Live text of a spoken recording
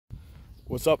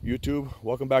What's up, YouTube?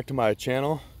 Welcome back to my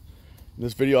channel. In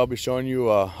this video I'll be showing you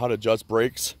how to adjust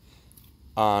brakes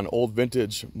on old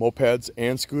vintage mopeds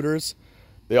and scooters.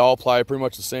 They all apply pretty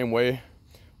much the same way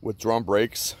with drum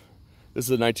brakes. This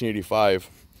is a 1985,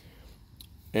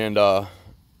 and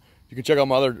you can check out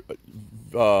my other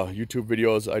YouTube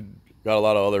videos. I got a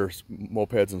lot of other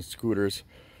mopeds and scooters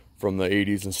from the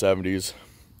 80s and 70s,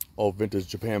 all vintage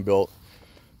Japan built,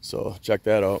 so check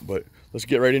that out. But let's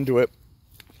get right into it.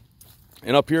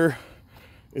 And up here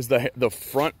is the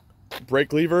front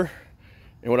brake lever,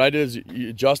 and what I did is you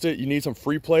adjust it. You need some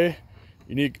free play.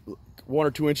 You need 1 or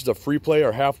 2 inches of free play,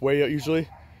 or halfway usually.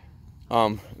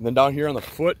 And then down here on the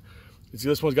foot, you see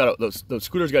this one's got the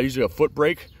scooter's got usually a foot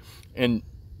brake, and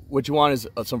what you want is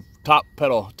some top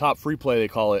pedal, top free play they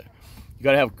call it. You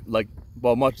gotta have like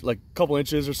a couple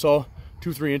inches or so,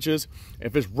 2-3 inches.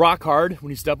 If it's rock hard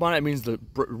when you step on it, it means the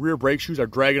rear brake shoes are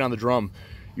dragging on the drum.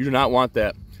 You do not want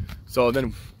that. So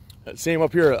then, same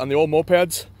up here on the old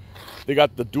mopeds, they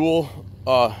got the dual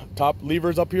top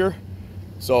levers up here.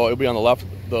 So it'll be on the left.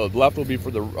 The left will be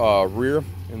for the rear,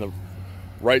 and the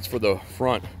right's for the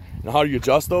front. Now, how do you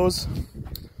adjust those?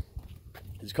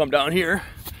 Just come down here.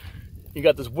 You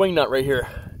got this wing nut right here,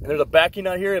 and there's a backing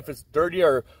nut here. If it's dirty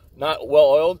or not well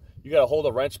oiled, you got to hold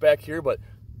a wrench back here. But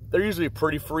they're usually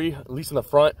pretty free, at least in the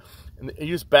front. And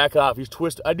you just back off. You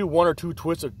twist. I do 1 or 2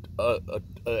 twists at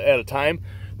a time.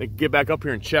 Then get back up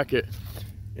here and check it.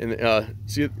 And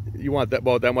see, you want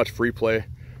about that much free play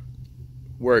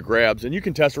where it grabs. And you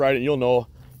can test ride it, and you'll know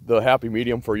the happy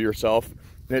medium for yourself.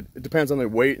 And it depends on the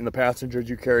weight and the passengers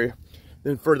you carry.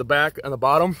 Then for the back on the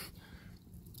bottom,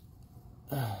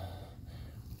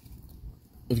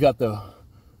 it's got the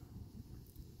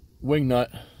wing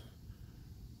nut.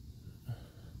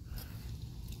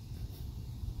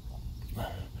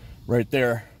 Right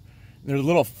there. There's a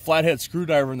little flathead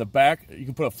screwdriver in the back. You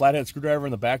can put a flathead screwdriver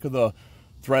in the back of the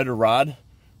thread or rod.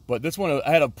 But this one,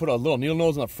 I had to put a little needle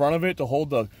nose in the front of it to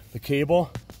hold the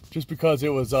cable, just because it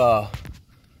was a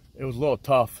little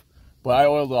tough. But I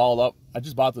oiled it all up. I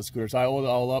just bought the scooter, so I oiled it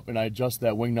all up, and I adjust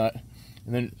that wing nut.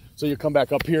 And then, so you come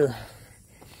back up here,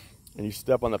 and you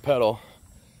step on the pedal.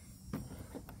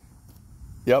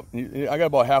 Yep, I got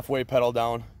about halfway pedal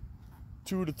down,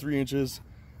 2 to 3 inches.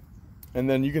 And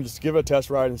then you can just give it a test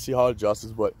ride and see how it adjusts.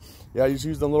 But yeah, you just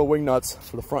use the little wing nuts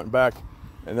for the front and back,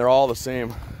 and they're all the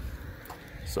same.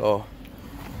 So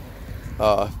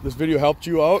this video helped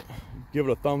you out, give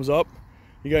it a thumbs up.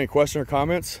 If you got any questions or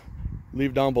comments,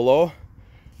 leave down below.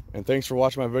 And thanks for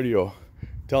watching my video.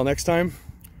 Till next time,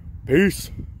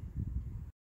 peace.